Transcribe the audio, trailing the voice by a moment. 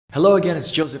Hello again,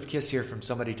 it's Joseph Kiss here from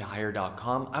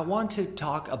somebodytohire.com. I want to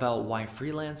talk about why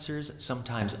freelancers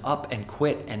sometimes up and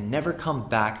quit and never come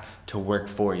back to work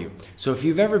for you. So if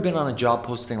you've ever been on a job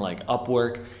posting like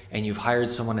Upwork and you've hired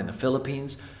someone in the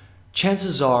Philippines,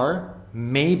 chances are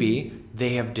maybe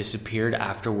they have disappeared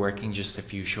after working just a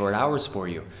few short hours for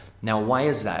you. Now, why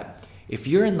is that? If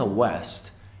you're in the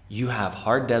West, you have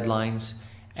hard deadlines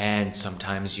and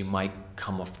sometimes you might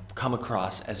come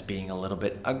across as being a little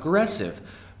bit aggressive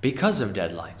because of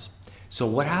deadlines. So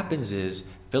what happens is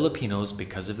Filipinos,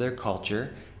 because of their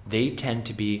culture, they tend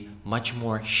to be much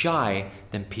more shy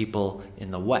than people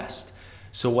in the West.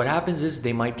 So what happens is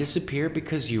they might disappear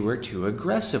because you were too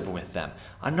aggressive with them.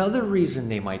 Another reason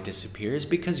they might disappear is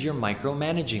because you're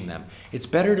micromanaging them. It's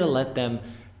better to let them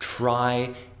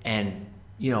try and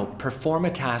perform a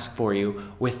task for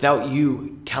you without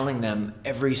you telling them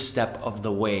every step of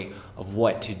the way of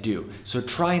what to do. So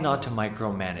try not to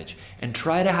micromanage and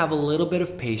try to have a little bit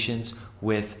of patience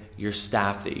with your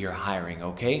staff that you're hiring,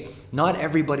 okay? Not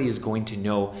everybody is going to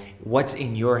know what's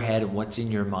in your head and what's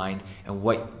in your mind and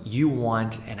what you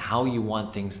want and how you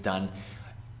want things done,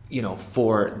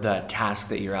 for the task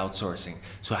that you're outsourcing.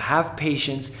 So have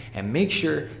patience and make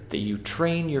sure that you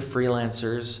train your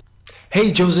freelancers. Hey,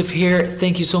 Joseph here.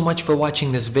 Thank you so much for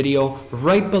watching this video.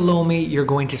 Right below me, you're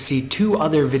going to see two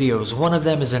other videos. One of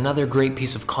them is another great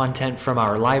piece of content from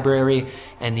our library,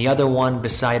 and the other one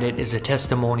beside it is a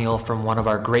testimonial from one of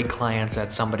our great clients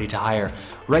at Somebody to Hire.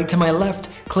 Right to my left,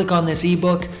 click on this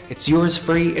ebook. It's yours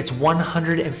free. It's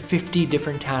 150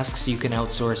 different tasks you can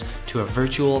outsource to a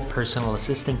virtual personal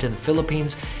assistant in the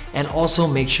Philippines, and also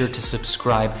make sure to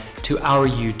subscribe to our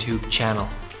YouTube channel.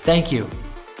 Thank you.